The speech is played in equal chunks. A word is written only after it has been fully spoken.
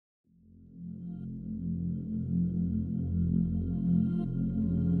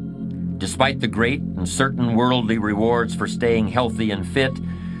Despite the great and certain worldly rewards for staying healthy and fit,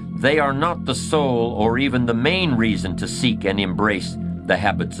 they are not the sole or even the main reason to seek and embrace the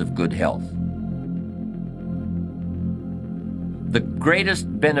habits of good health. The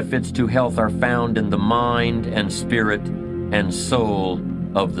greatest benefits to health are found in the mind and spirit and soul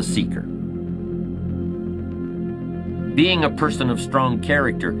of the seeker. Being a person of strong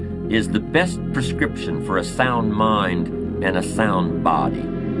character is the best prescription for a sound mind and a sound body.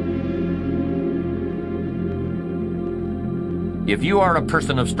 If you are a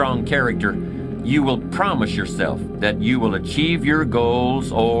person of strong character, you will promise yourself that you will achieve your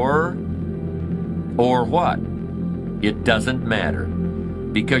goals or what? It doesn't matter,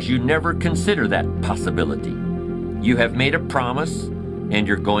 because you never consider that possibility. You have made a promise and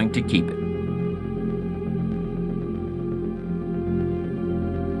you're going to keep it.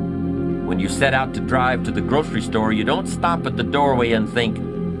 When you set out to drive to the grocery store, you don't stop at the doorway and think,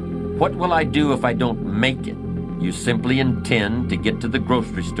 what will I do if I don't make it? You simply intend to get to the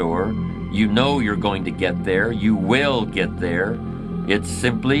grocery store. You know you're going to get there. You will get there. It's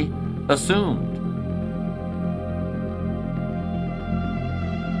simply assumed.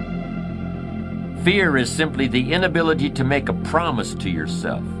 Fear is simply the inability to make a promise to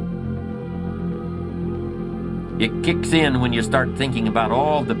yourself. It kicks in when you start thinking about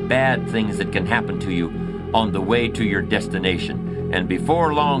all the bad things that can happen to you on the way to your destination. And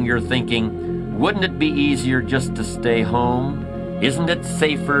before long you're thinking, wouldn't it be easier just to stay home? Isn't it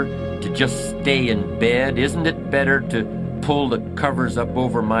safer to just stay in bed? Isn't it better to pull the covers up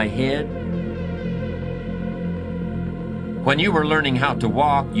over my head? When you were learning how to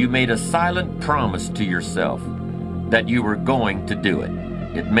walk, you made a silent promise to yourself that you were going to do it.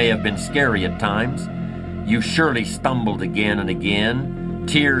 It may have been scary at times. You surely stumbled again and again.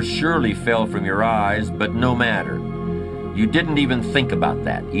 Tears surely fell from your eyes, but no matter. You didn't even think about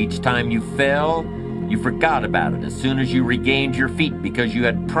that. Each time you fell, you forgot about it as soon as you regained your feet, because you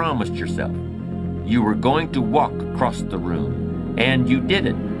had promised yourself you were going to walk across the room. And you did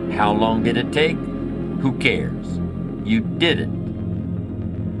it. How long did it take? Who cares? You did it.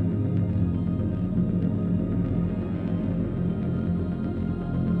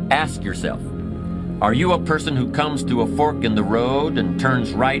 Ask yourself, are you a person who comes to a fork in the road and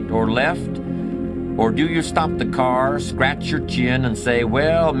turns right or left? Or do you stop the car, scratch your chin, and say,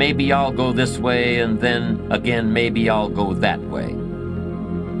 well, maybe I'll go this way, and then again, maybe I'll go that way?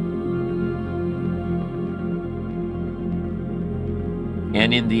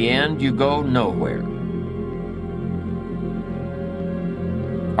 And in the end, you go nowhere.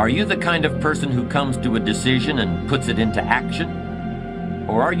 Are you the kind of person who comes to a decision and puts it into action?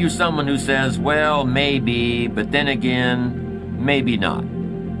 Or are you someone who says, well, maybe, but then again, maybe not?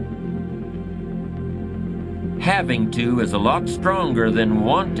 Having to is a lot stronger than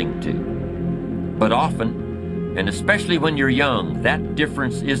wanting to. But often, and especially when you're young, that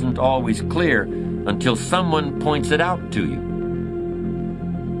difference isn't always clear until someone points it out to you.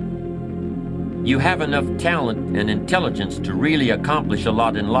 You have enough talent and intelligence to really accomplish a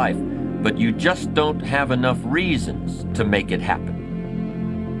lot in life, but you just don't have enough reasons to make it happen.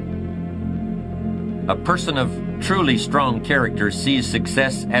 A person of truly strong character sees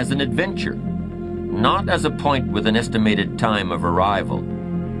success as an adventure, not as a point with an estimated time of arrival.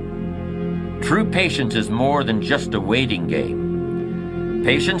 True patience is more than just a waiting game.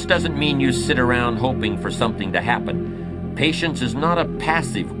 Patience doesn't mean you sit around hoping for something to happen. Patience is not a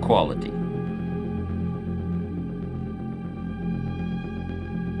passive quality.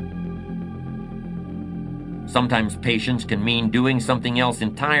 Sometimes patience can mean doing something else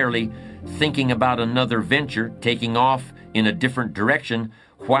entirely, thinking about another venture, taking off in a different direction,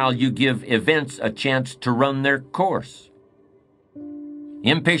 while you give events a chance to run their course.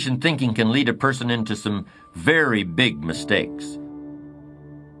 Impatient thinking can lead a person into some very big mistakes.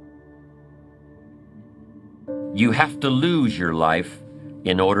 You have to lose your life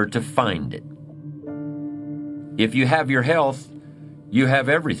in order to find it. If you have your health, you have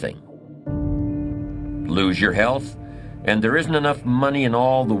everything. Lose your health, and there isn't enough money in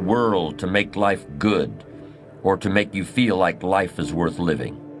all the world to make life good or to make you feel like life is worth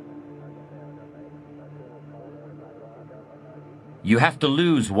living. You have to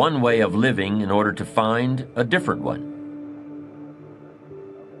lose one way of living in order to find a different one.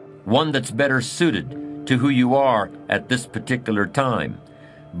 One that's better suited to who you are at this particular time.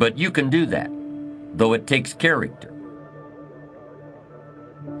 But you can do that, though it takes character.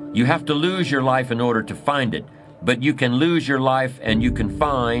 You have to lose your life in order to find it, but you can lose your life and you can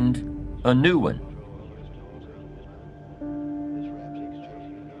find a new one.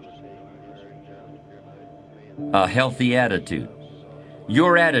 A healthy attitude.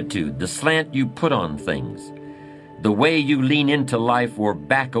 Your attitude, the slant you put on things, the way you lean into life or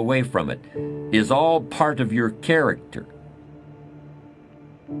back away from it, is all part of your character.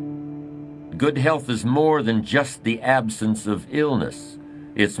 Good health is more than just the absence of illness.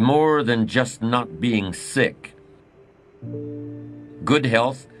 It's more than just not being sick. Good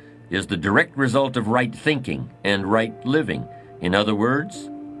health is the direct result of right thinking and right living. In other words,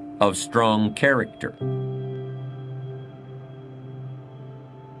 of strong character.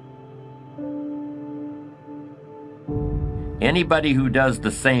 Anybody who does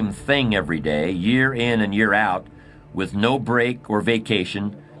the same thing every day, year in and year out, with no break or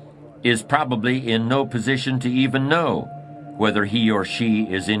vacation, is probably in no position to even know whether he or she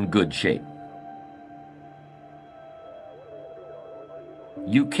is in good shape.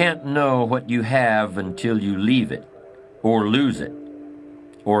 You can't know what you have until you leave it, or lose it,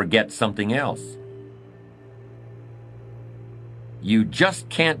 or get something else. You just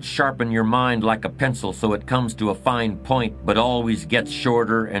can't sharpen your mind like a pencil so it comes to a fine point but always gets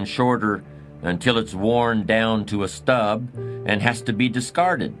shorter and shorter until it's worn down to a stub and has to be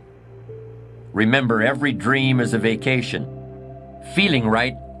discarded. Remember, every dream is a vacation. Feeling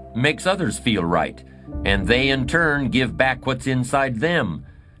right makes others feel right, and they in turn give back what's inside them,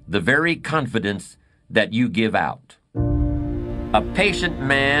 the very confidence that you give out. A patient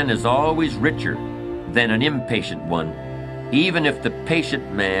man is always richer than an impatient one, even if the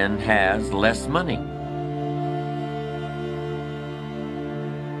patient man has less money.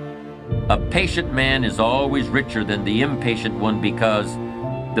 A patient man is always richer than the impatient one because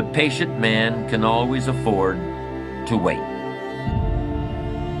the patient man can always afford to wait.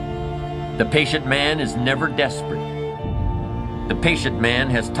 The patient man is never desperate. The patient man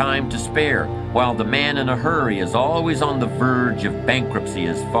has time to spare, while the man in a hurry is always on the verge of bankruptcy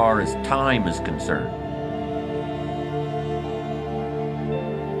as far as time is concerned.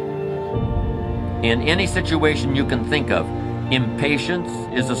 In any situation you can think of, impatience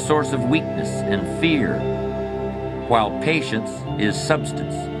is a source of weakness and fear, while patience is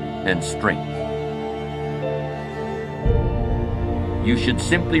substance and strength. You should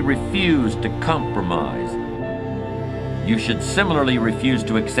simply refuse to compromise. You should similarly refuse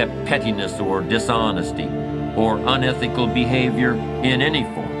to accept pettiness or dishonesty or unethical behavior in any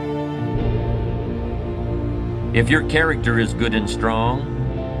form. If your character is good and strong,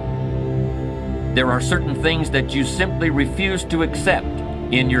 there are certain things that you simply refuse to accept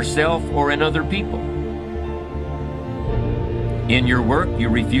in yourself or in other people. In your work, you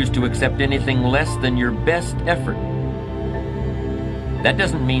refuse to accept anything less than your best effort. That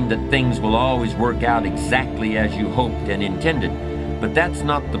doesn't mean that things will always work out exactly as you hoped and intended, but that's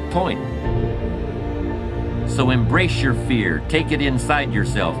not the point. So embrace your fear, take it inside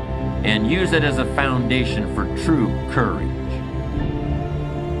yourself, and use it as a foundation for true courage.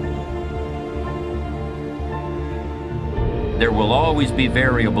 There will always be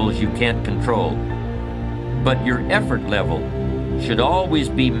variables you can't control, but your effort level should always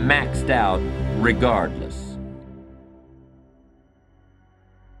be maxed out regardless.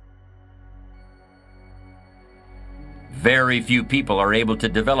 Very few people are able to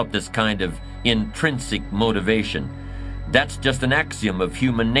develop this kind of intrinsic motivation. That's just an axiom of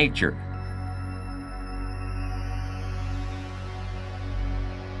human nature.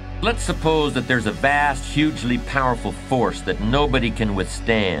 Let's suppose that there's a vast, hugely powerful force that nobody can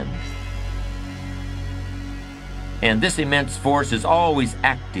withstand. And this immense force is always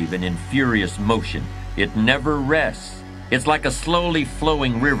active and in furious motion. It never rests. It's like a slowly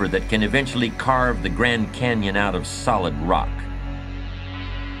flowing river that can eventually carve the Grand Canyon out of solid rock.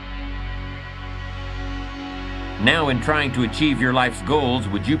 Now, in trying to achieve your life's goals,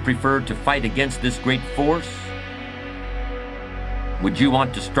 would you prefer to fight against this great force? Would you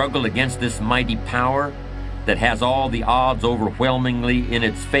want to struggle against this mighty power that has all the odds overwhelmingly in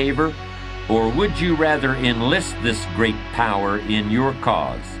its favor? Or would you rather enlist this great power in your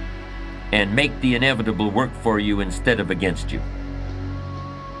cause and make the inevitable work for you instead of against you?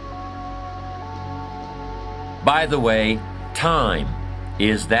 By the way, time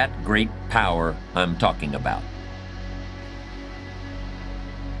is that great power I'm talking about.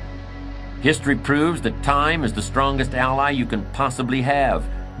 History proves that time is the strongest ally you can possibly have,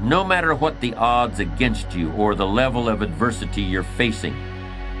 no matter what the odds against you or the level of adversity you're facing.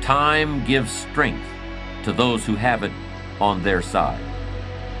 Time gives strength to those who have it on their side.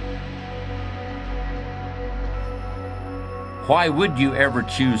 Why would you ever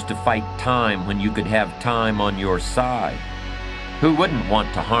choose to fight time when you could have time on your side? Who wouldn't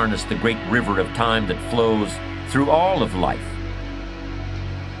want to harness the great river of time that flows through all of life?